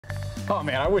Oh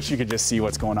man, I wish you could just see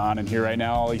what's going on in here right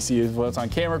now. All you see is what's on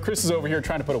camera. Chris is over here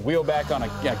trying to put a wheel back on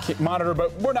a monitor,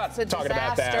 but we're not talking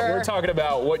about that. We're talking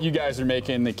about what you guys are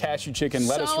making, the cashew chicken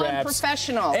lettuce wraps. So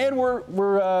unprofessional. And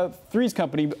we're Three's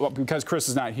company, because Chris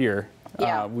is not here.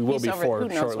 Yeah, we will be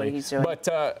shortly. But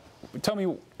tell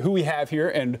me who we have here.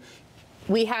 And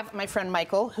we have my friend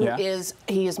Michael, who is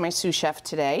my sous chef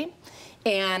today.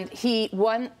 And he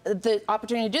won the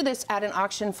opportunity to do this at an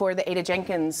auction for the Ada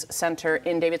Jenkins Center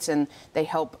in Davidson. They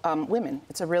help women.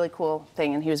 It's a really cool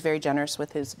thing, and he was very generous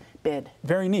with his bid.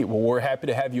 Very neat. Well, we're happy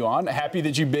to have you on. Happy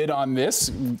that you bid on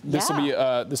this. This will be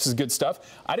this is good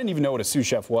stuff. I didn't even know what a sous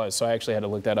chef was, so I actually had to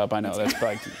look that up. I know that's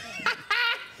probably.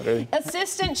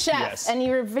 Assistant chef, and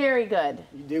you're very good.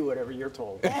 You do whatever you're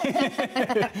told.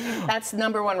 That's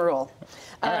 #1 rule.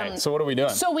 All right, so what are we doing?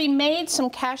 So we made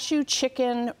some cashew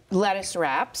chicken lettuce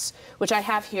wraps, which I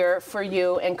have here for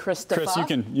you and Christopher.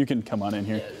 Chris, you can come on in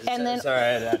here. Yeah, and then, sorry, I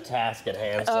had a task at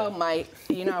hand. So. Oh my,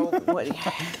 you know what?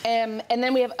 And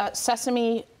then we have a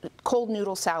sesame cold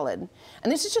noodle salad,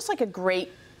 and this is just like a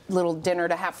great little dinner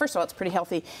to have. First of all, it's pretty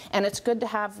healthy, and it's good to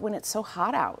have when it's so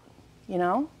hot out, you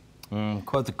know.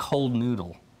 Quite the cold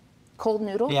noodle. Cold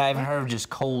noodle? Yeah, I haven't heard of just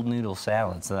cold noodle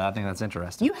salad, so I think that's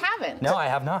interesting. You haven't? No, I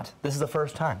have not. This is the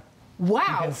first time. Wow.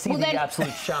 You can see the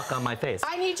absolute shock on my face.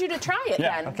 I need you to try it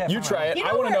then. Okay, you try it.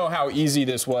 I want to know how easy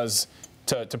this was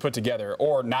to put together,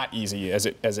 or not easy as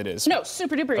it is. No,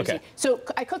 super duper easy. So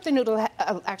I cooked the noodle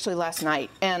actually last night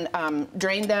and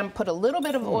drained them, put a little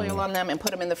bit of oil on them, and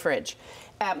put them in the fridge.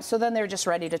 So then they're just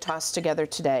ready to toss together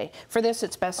today. For this,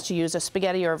 it's best to use a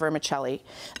spaghetti or a vermicelli.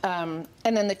 And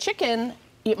then the chicken,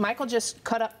 Michael just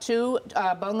cut up 2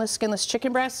 boneless, skinless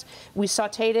chicken breasts. We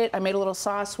sauteed it. I made a little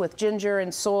sauce with ginger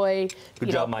and soy.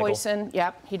 Good job, Michael. Hoisin.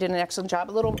 Yep, he did an excellent job.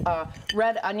 A little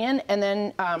red onion, and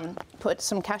then put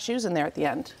some cashews in there at the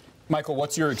end. Michael,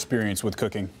 what's your experience with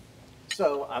cooking?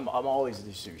 So I'm always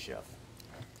the sous chef.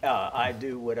 I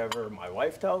do whatever my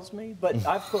wife tells me, but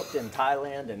I've cooked in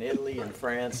Thailand and Italy and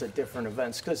France at different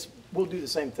events, because we'll do the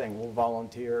same thing. We'll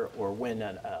volunteer or win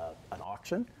an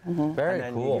auction. Very and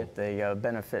then cool. you get the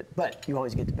benefit, but you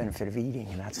always get the benefit of eating,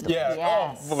 and that's the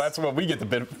Oh, well, that's what we get the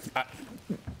benefit.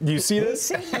 Do you see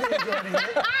this?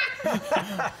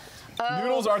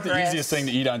 Noodles aren't the easiest thing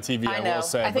to eat on TV, I will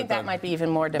say. I think that might be even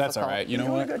more difficult. That's all right. You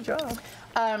know what? Good job.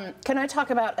 Can I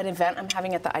talk about an event I'm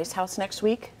having at the Ice House next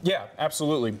week? Yeah,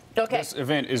 absolutely. Okay. This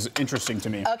event is interesting to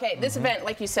me. Okay, this event,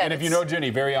 like you said. And if you know Jenny,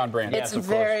 very on brand. It's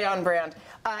very on brand.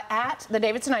 At the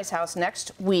Davidson Ice House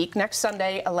next week, next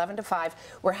Sunday, 11 to 5,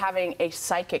 we're having a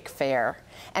psychic fair.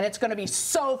 And it's going to be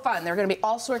so fun. There are going to be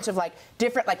all sorts of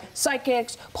different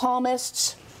psychics,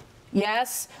 palmists.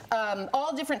 Yes,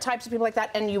 all different types of people like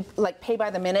that, and you pay by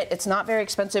the minute. It's not very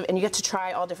expensive, and you get to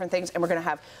try all different things. And we're going to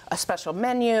have a special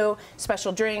menu,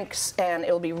 special drinks, and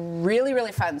it'll be really,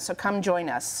 really fun. So come join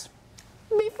us.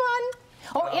 It'll be fun.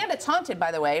 Oh, and it's haunted,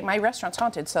 by the way. My restaurant's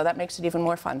haunted, so that makes it even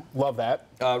more fun. Love that.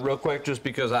 Real quick, just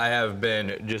because I have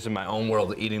been just in my own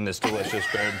world eating this delicious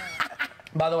food.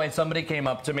 By the way, somebody came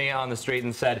up to me on the street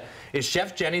and said, "Is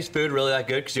Chef Jenny's food really that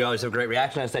good? Because you always have a great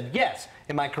reaction." I said, "Yes.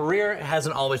 In my career, it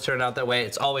hasn't always turned out that way.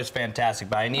 It's always fantastic,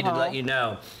 but I need to let you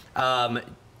know."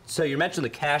 So you mentioned the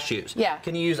cashews. Yeah.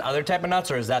 Can you use other type of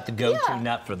nuts, or is that the go-to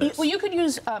nut for this? Well, you could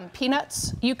use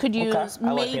peanuts. You could use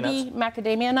maybe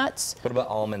macadamia nuts. What about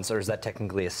almonds, or is that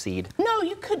technically a seed? No,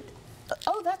 you could.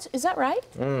 Oh, is that right?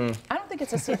 I don't think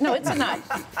it's a seed. No, it's a nut.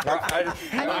 I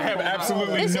have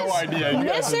absolutely no idea.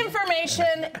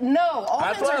 Misinformation. No, almonds are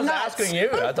nuts. That's what I was asking you.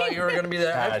 I thought you were going to be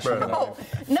the expert.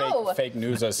 No. Fake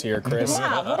news us here, Chris.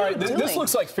 Yeah, all right, this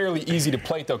looks like fairly easy to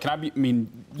plate, though. You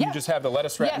just have the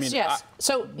lettuce wrap. Yes.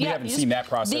 So we haven't seen that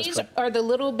process. These are the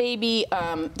little baby.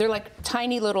 They're like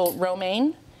tiny little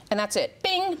romaine, and that's it.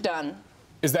 Bing, done.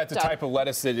 Is that the type of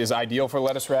lettuce that is ideal for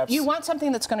lettuce wraps? You want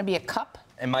something that's going to be a cup.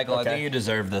 And Michael, I think you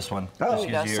deserve this one. Oh,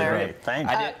 you deserve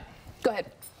Thanks. Go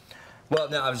ahead. Well,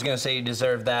 no, I was going to say you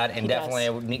deserve that, and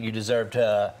definitely you deserve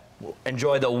to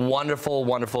enjoy the wonderful,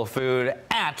 wonderful food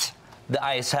at the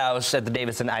Ice House, at the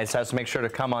Davidson Ice House. Make sure to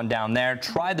come on down there.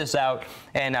 Try this out,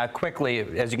 and quickly,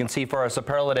 as you can see for our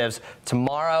superlatives,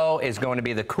 tomorrow is going to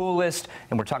be the coolest,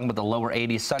 and we're talking about the lower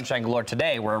 80s, sunshine galore.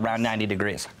 Today, we're around 90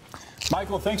 degrees.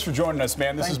 Michael, thanks for joining us,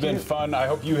 man. This has been fun. I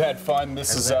hope you had fun.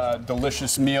 This is a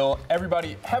delicious meal.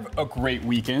 Everybody, have a great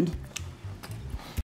weekend.